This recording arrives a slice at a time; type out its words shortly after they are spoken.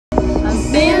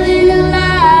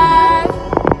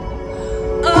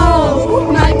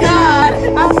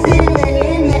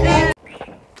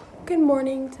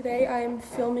today I am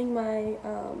filming my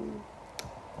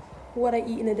what I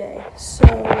eat in a day.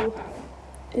 So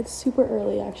it's super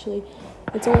early actually.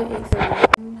 It's only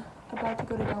 8:30. I'm about to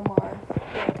go to Del Mar,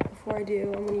 but before I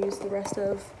do, I'm gonna use the rest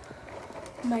of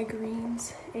my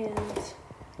greens and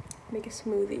make a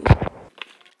smoothie.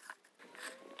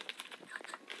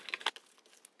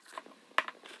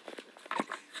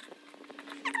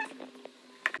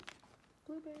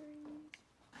 Blueberries.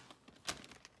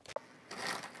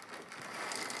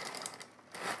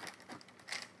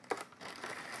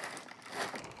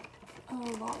 A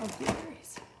lot of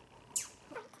blueberries.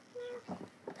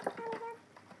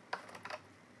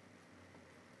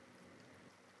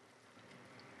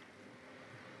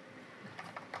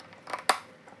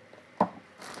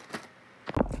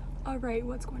 Alright,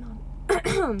 what's going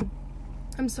on?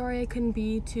 I'm sorry I couldn't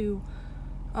be too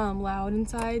loud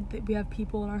inside. We have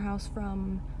people in our house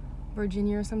from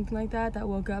Virginia or something like that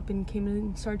woke up and came in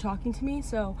and started talking to me,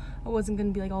 so I wasn't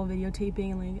gonna be like all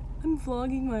videotaping and like I'm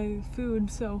vlogging my food,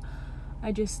 so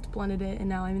I just blended it and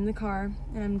now I'm in the car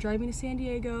and I'm driving to San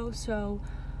Diego, so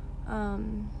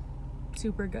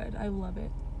super good. I love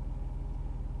it.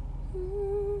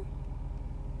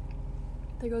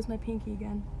 There goes my pinky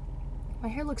again. My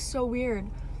hair looks so weird.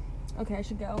 Okay, I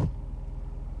should go.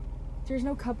 There's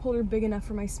no cup holder big enough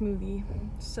for my smoothie,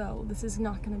 so this is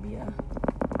not gonna be a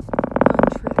fun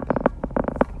trip.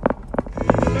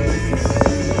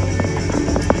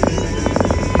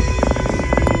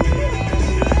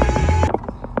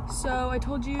 So I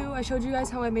showed you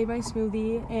guys how I made my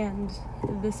smoothie, and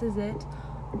this is it.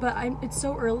 But it's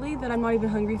so early that I'm not even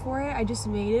hungry for it. I just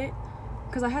made it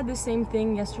because I had this same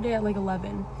thing yesterday at like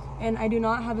 11, and I do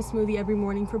not have a smoothie every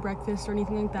morning for breakfast or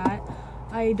anything like that.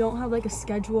 I don't have like a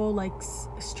schedule, like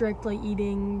strict like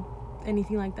eating,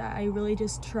 anything like that. I really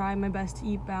just try my best to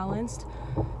eat balanced,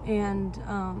 and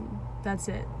that's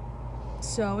it.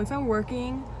 So if I'm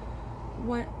working,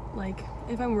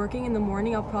 if I'm working in the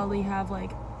morning, I'll probably have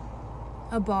like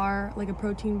a bar, like a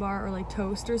protein bar or like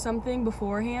toast or something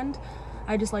beforehand.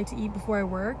 I just like to eat before I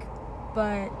work,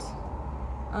 but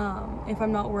if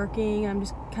I'm not working, I'm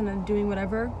just kind of doing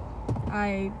whatever,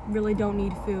 I really don't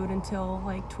need food until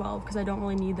like 12 because I don't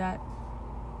really need that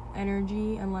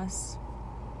energy unless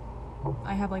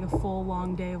I have like a full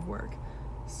long day of work.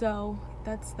 So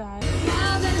that's that.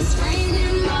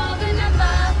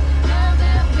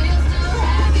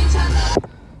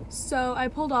 So I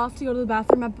pulled off to go to the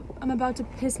bathroom. I'm about to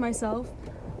piss myself.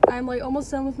 I'm like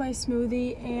almost done with my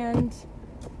smoothie and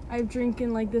I've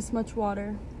drinking like this much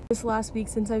water. This last week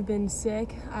since I've been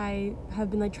sick, I have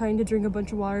been like trying to drink a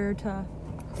bunch of water to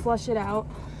flush it out,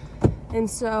 and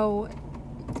so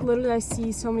literally I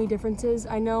see so many differences.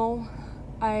 I know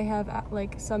I have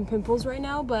like some pimples right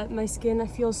now, but my skin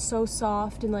feels so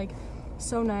soft and like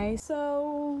so nice.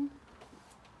 So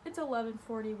it's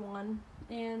 11:41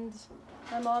 and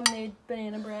my mom made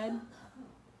banana bread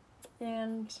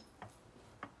and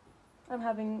I'm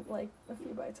having like a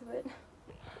few bites of it.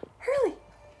 Hurley!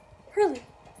 Hurley!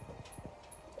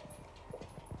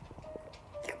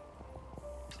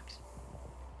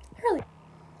 Hurley!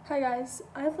 Hi guys,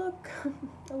 I look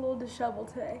a little disheveled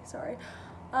today, sorry.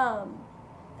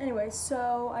 Anyway,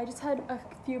 so I just had a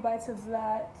few bites of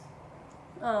that.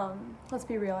 Let's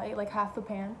be real, I ate like half the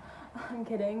pan. I'm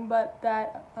kidding, but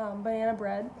that banana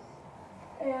bread.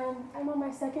 And I'm on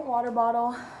my second water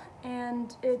bottle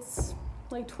and it's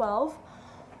like 12.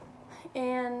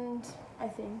 And I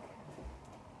think,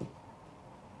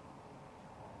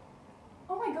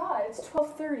 oh my god, it's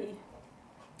 12:30.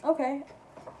 Okay.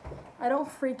 I don't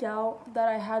freak out that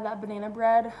I had that banana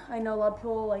bread. I know a lot of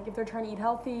people, like, if they're trying to eat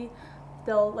healthy,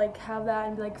 they'll, like, have that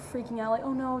and be, like, freaking out, like,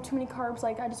 oh no, too many carbs,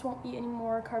 like, I just won't eat any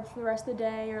more carbs for the rest of the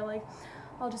day, or, like,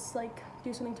 I'll just, like,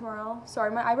 do something tomorrow. Sorry,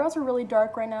 my eyebrows are really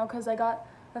dark right now because I got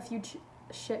a few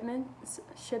shipments?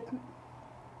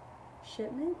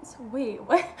 Wait,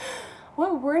 what?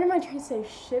 What word am I trying to say?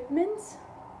 Shipments?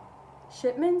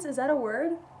 Shipments? Is that a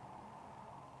word?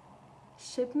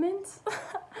 Shipments?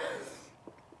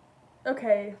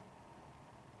 Okay,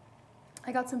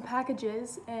 I got some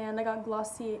packages and I got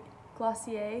Glossier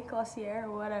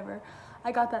or whatever.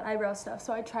 I got that eyebrow stuff,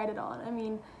 so I tried it on. I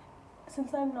mean,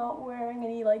 since I'm not wearing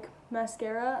any like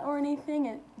mascara or anything,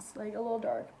 it's like a little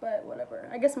dark, but whatever.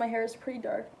 I guess my hair is pretty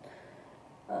dark.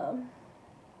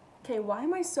 Okay, why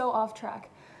am I so off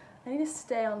track? I need to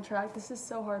stay on track. This is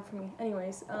so hard for me.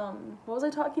 Anyways, what was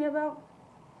I talking about?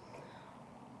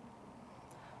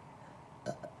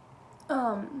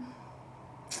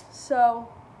 So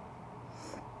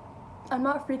I'm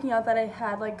not freaking out that I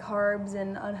had like carbs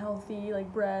and unhealthy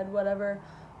like bread, whatever.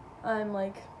 I'm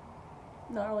like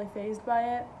not really fazed by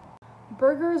it.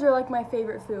 burgers are like my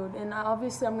favorite food, and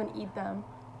obviously I'm gonna eat them,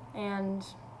 and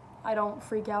I don't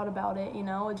freak out about it, you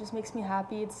know? It just makes me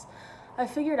happy. I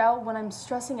figured out when I'm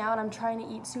stressing out, I'm trying to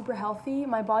eat super healthy,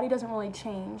 my body doesn't really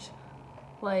change.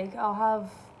 Like, I'll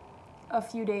have a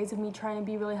few days of me trying to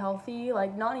be really healthy,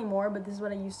 like not anymore, but this is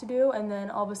what I used to do, and then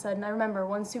all of a sudden, I remember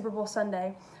one Super Bowl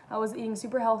Sunday, I was eating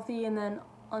super healthy, and then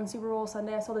on Super Bowl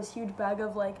Sunday, I saw this huge bag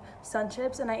of like Sun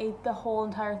Chips, and I ate the whole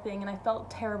entire thing, and I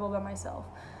felt terrible about myself.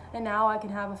 And now I can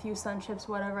have a few Sun Chips,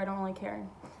 whatever, I don't really care.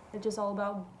 It's just all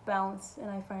about balance,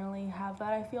 and I finally have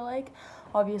that, I feel like.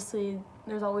 Obviously,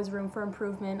 there's always room for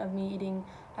improvement of me eating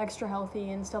extra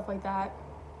healthy and stuff like that,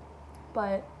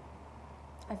 but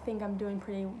I think I'm doing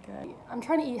pretty good. I'm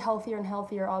trying to eat healthier and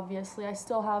healthier, obviously. I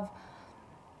still have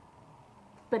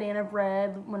banana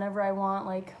bread whenever I want,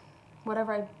 like,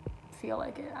 whatever I feel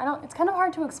like it. It's kind of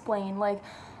hard to explain. Like,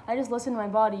 I just listen to my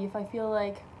body. If I feel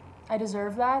like I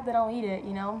deserve that, then I'll eat it,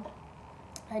 you know?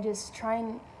 I just try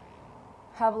and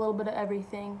have a little bit of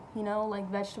everything, you know, like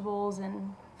vegetables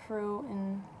and fruit,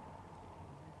 and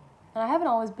I haven't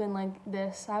always been like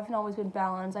this. I haven't always been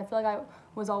balanced. I feel like I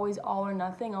was always all or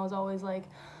nothing. I was always like,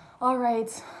 all right,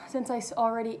 since I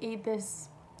already ate this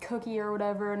cookie or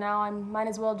whatever, now I might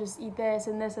as well just eat this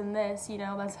and this and this, you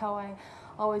know? That's how I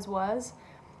always was.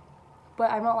 But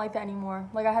I'm not like that anymore.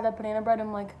 Like, I had that banana bread,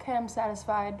 I'm like, okay, I'm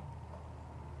satisfied.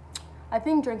 I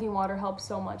think drinking water helps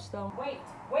so much, though. Wait,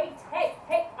 hey,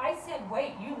 I said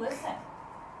wait, you listen.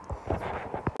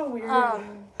 So weird.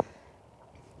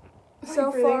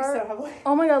 So far,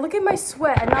 oh my god, look at my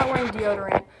sweat. I'm not wearing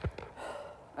deodorant.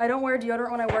 I don't wear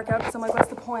deodorant when I work out because I'm like, what's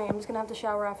the point? I'm just gonna have to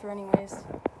shower after anyways,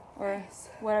 or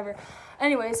whatever.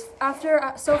 Anyways,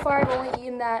 so far I've only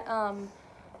eaten that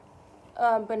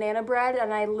banana bread,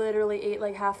 and I literally ate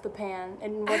like half the pan.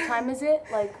 And what time is it?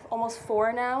 Like almost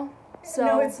 4 now. So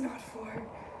no, it's not 4.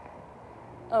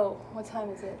 Oh, what time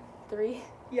is it? 3?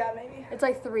 Yeah, maybe. It's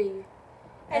like 3.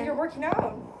 And you're working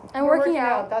out. I'm working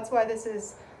out. That's why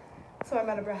so I'm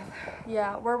out of breath.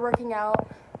 Yeah, we're working out.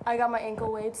 I got my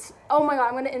ankle weights. Oh my god,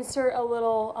 I'm gonna insert a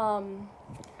little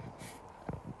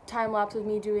time lapse of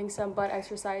me doing some butt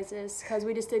exercises because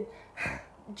we just did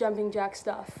jumping jack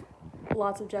stuff.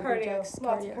 Lots of jumping jacks.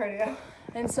 Lots of cardio.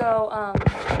 And so,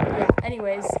 yeah,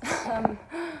 anyways.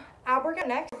 I'll work out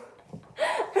next.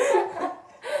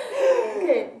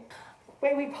 Okay.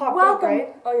 Wait, we popped up,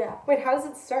 right? Oh yeah. Wait, how does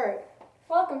it start?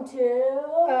 Welcome to...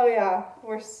 Oh yeah,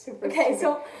 we're super Okay, stupid.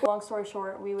 so long story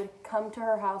short, we would come to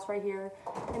her house right here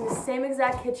in the same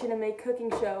exact kitchen and make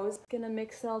cooking shows. Gonna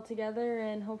mix it all together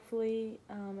and hopefully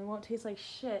it won't taste like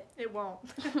shit. It won't.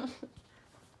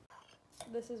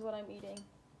 This is what I'm eating.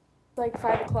 It's like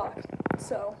 5 o'clock,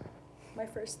 so my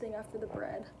first thing after the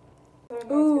bread.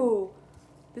 Ooh,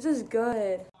 this is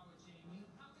good.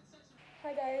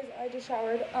 Hi guys, I just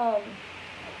showered.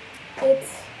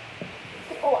 It's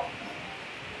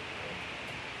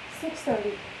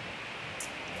 6:30.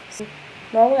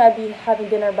 Normally I'd be having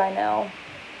dinner by now,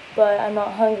 but I'm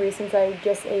not hungry since I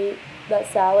just ate that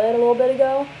salad a little bit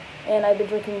ago, and I've been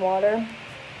drinking water.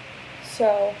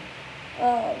 So,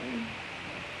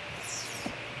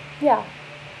 yeah.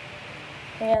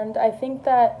 And I think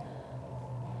that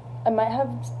I might have,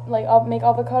 like, I'll make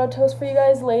avocado toast for you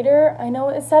guys later. I know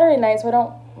it's Saturday night, so I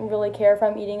don't really care if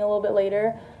I'm eating a little bit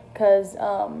later, because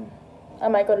I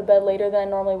might go to bed later than I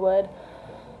normally would.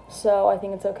 So I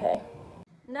think it's okay.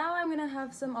 Now I'm gonna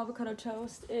have some avocado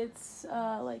toast. It's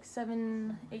like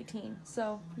 7:18,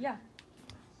 so yeah.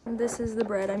 This is the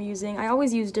bread I'm using. I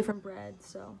always use different bread,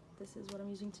 so this is what I'm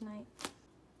using tonight.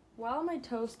 While my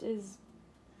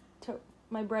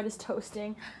my bread is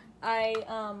toasting, I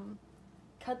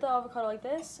cut the avocado like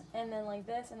this, and then like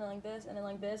this, and then like this, and then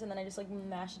like this, and then I just like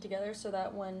mash it together so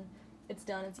that when it's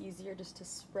done, it's easier just to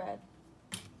spread,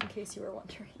 in case you were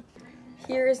wondering.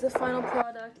 Here is the final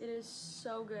product. It is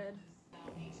so good.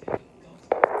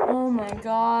 Oh my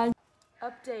god.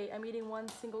 Update, I'm eating 1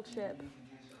 single chip.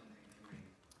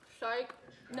 Psych.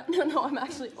 No, I'm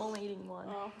actually only eating 1.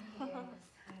 Oh.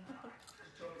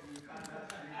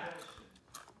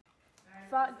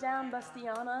 Fought down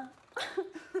Bastiana.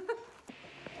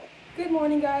 Good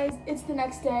morning, guys. It's the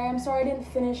next day. I'm sorry I didn't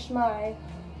finish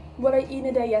what I eaten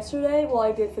a day yesterday. Well,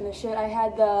 I did finish it. I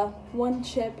had the 1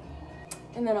 chip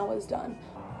and then I was done.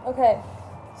 Okay,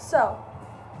 so,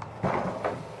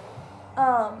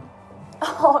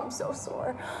 oh, I'm so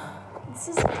sore. This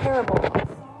is terrible.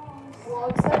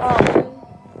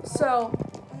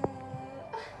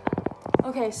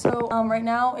 Right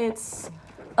now it's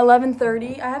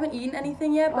 11:30. I haven't eaten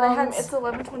anything yet, but it's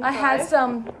 11:25. I had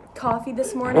some coffee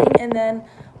this morning, and then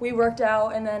we worked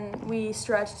out and then we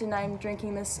stretched and I'm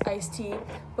drinking this iced tea.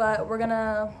 But we're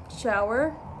gonna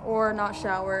shower or not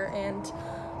shower and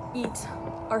eat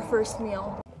our first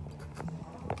meal.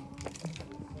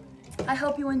 I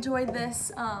hope you enjoyed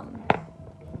this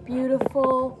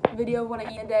beautiful video of what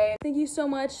I eat today. Thank you so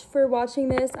much for watching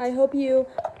this. I hope you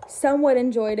somewhat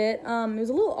enjoyed it. It was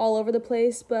a little all over the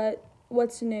place, but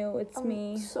what's new? It's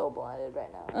me. I'm so blinded right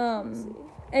now.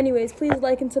 Anyways, please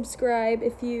like and subscribe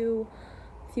if you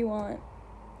want.